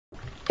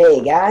Hey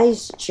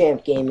guys,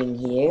 Champ Gaming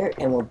here,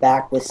 and we're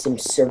back with some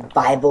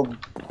survival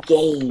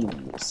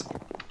games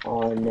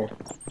on,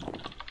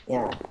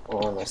 on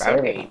our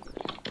server. Sproutegate.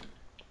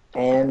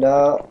 And,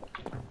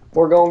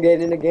 we're gonna get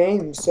in the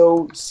game,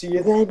 so see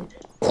you then.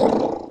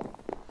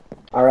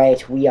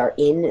 Alright, we are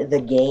in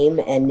the game,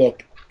 and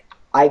Nick,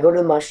 I go to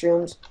the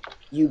mushrooms,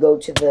 you go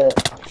to the,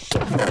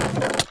 shit.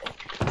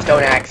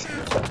 Stone axe.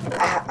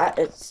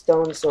 It's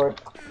stone sword.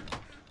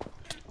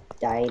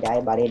 Die,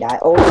 buddy, die.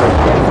 Oh,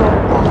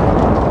 it's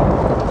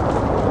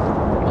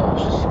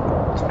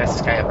Oh, let's mess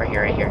this guy up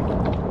right here.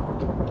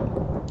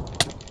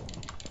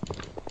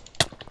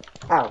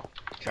 Ow.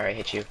 Sorry, I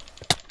hit you.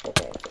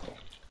 Okay.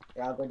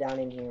 Here, I'll go down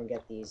in here and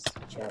get these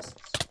chests.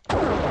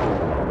 Dead.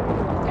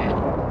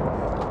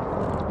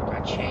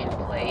 Got chain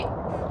plate.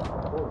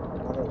 Oh,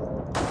 another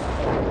load. I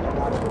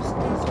thought it was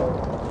stone sword.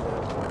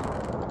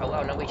 Oh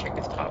wow, nobody checked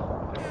this top.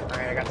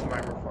 Alright, I got some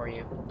armor for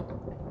you.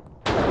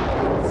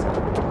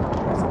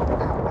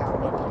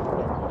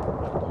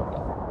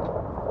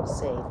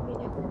 Save me,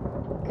 Nick.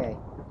 Okay,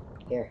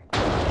 here.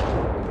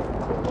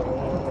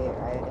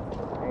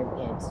 Iron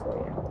pants for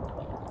you.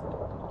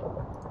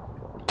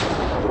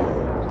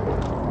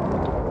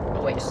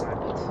 Oh wait, it's not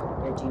boots.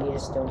 Here, do you need a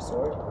stone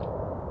sword?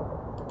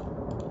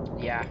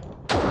 Yeah.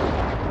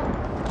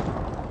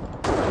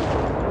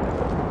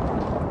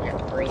 Yeah,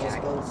 three Where's the axe.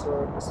 stone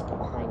sword? It's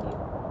behind you.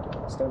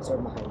 Stone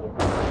sword behind you.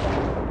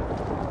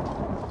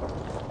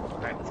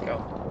 Alright, let's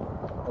go.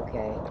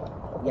 Okay.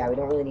 Yeah, we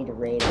don't really need to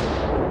raid him.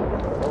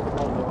 Oh,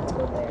 behind you. Let's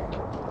go there.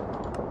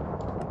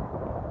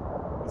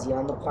 Is he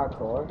on the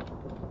parkour?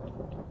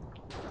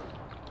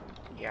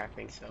 Yeah, I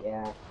think so.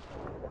 Yeah.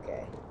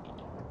 Okay.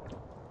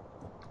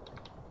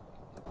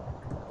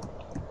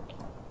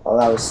 Oh,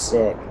 that was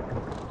sick.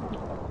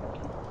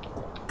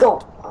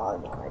 Go! Oh,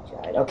 no, I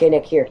died. Okay,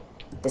 Nick, here.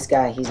 This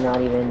guy, he's not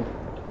even...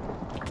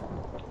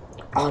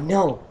 Oh,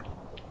 no!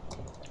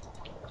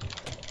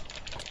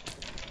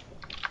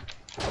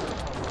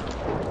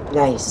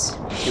 Nice.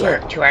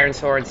 Shit. Two iron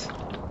swords.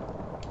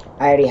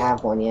 I already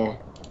have one, yeah.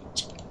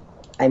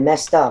 I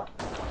messed up.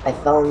 I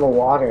fell in the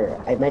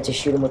water. I meant to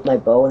shoot him with my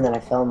bow, and then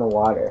I fell in the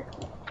water.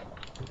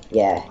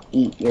 Yeah,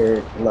 eat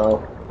your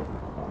low.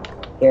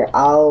 Here,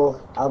 I'll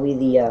be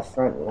the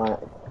front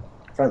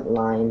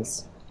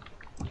lines.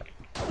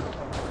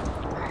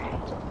 Alright.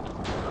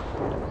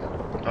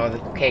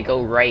 Oh, okay,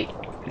 go right.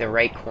 The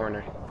right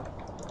corner.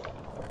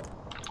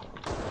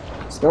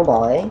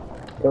 Snowball, eh?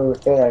 Go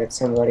throw that at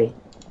somebody.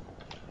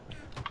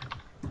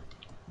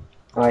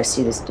 Oh, I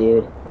see this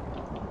dude.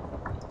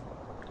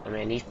 Oh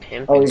man, he's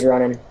pimping. Oh, he's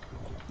running.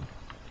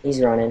 He's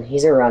running.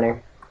 He's a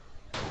runner.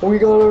 We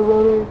got a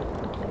runner.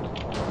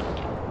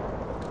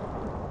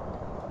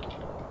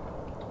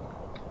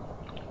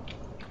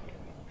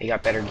 He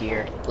got better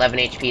gear. 11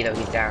 HP though,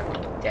 he's down.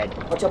 Dead.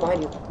 Watch out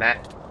behind you.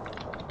 Matt.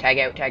 Tag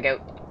out, tag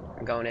out.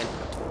 I'm going in.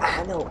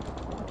 Ah, no.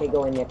 Okay,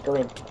 go in, Nick. Go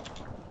in.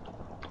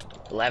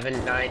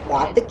 11, 9.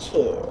 Got the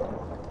kill.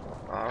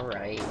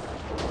 Alright.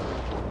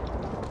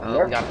 Oh,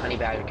 Yep. we got Honey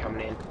Badger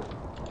coming in.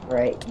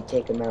 Alright, you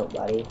take him out,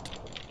 buddy.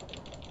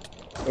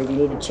 Or do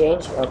you need to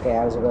change? Okay,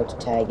 I was about to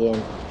tag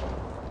in.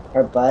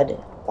 Or Bud. Do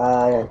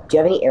you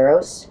have any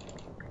arrows?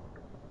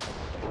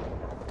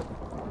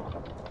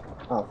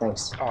 Oh,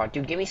 thanks. Oh,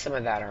 dude, give me some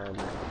of that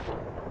armor.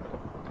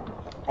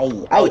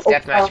 Oh, It's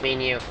deathmatch, me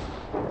and you.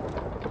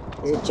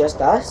 Is it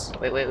just us?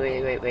 Wait.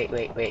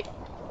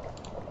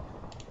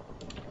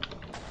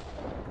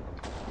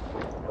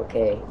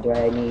 Okay, do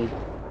I need...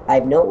 I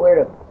have nowhere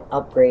to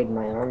upgrade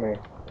my armor.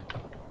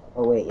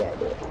 Oh, wait, yeah, I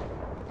do.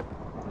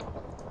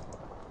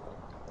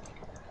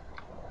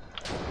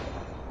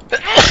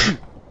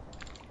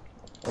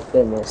 Oh,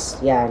 goodness.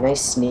 Yeah,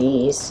 nice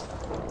sneeze.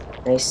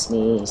 Nice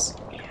sneeze.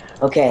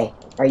 Okay,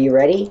 are you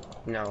ready?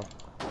 No.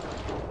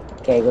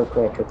 Okay, go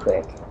quick, go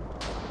quick.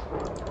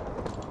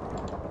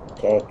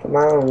 Okay, come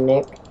on,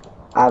 Nick.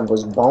 I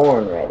was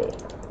born ready.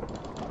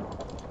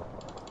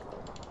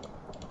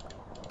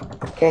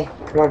 Okay,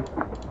 come on.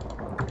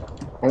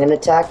 I'm gonna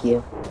attack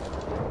you.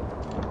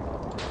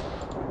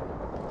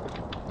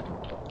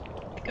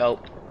 Go.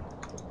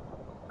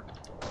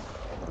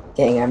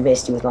 Dang, I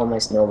missed you with all my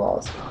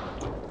snowballs.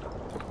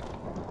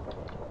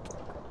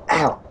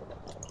 Ow!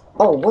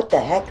 Oh, what the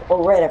heck?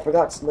 Oh, right, I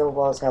forgot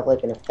snowballs have,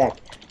 like, an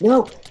effect.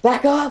 No!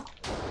 Back off!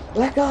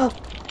 Back off!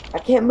 I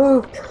can't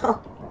move!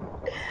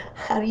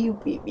 How do you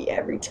beat me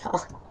every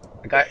time?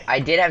 I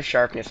did have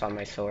sharpness on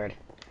my sword.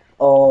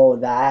 Oh,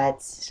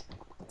 that's...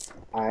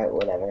 Alright,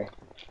 whatever.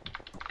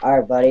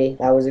 Alright, buddy,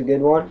 that was a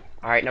good one.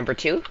 Alright, number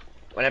 2?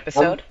 What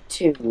episode?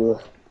 2.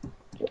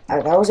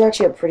 That was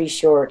actually a pretty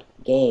short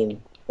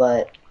game,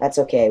 but that's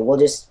okay. We'll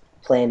just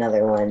play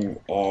another one,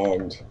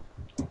 and...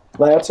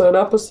 That's an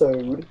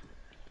episode.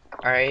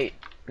 Alright,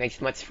 thanks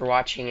so much for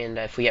watching, and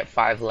if we get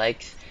 5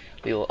 likes,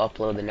 we will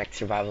upload the next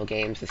survival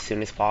games as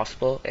soon as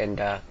possible,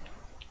 and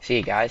see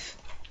you guys.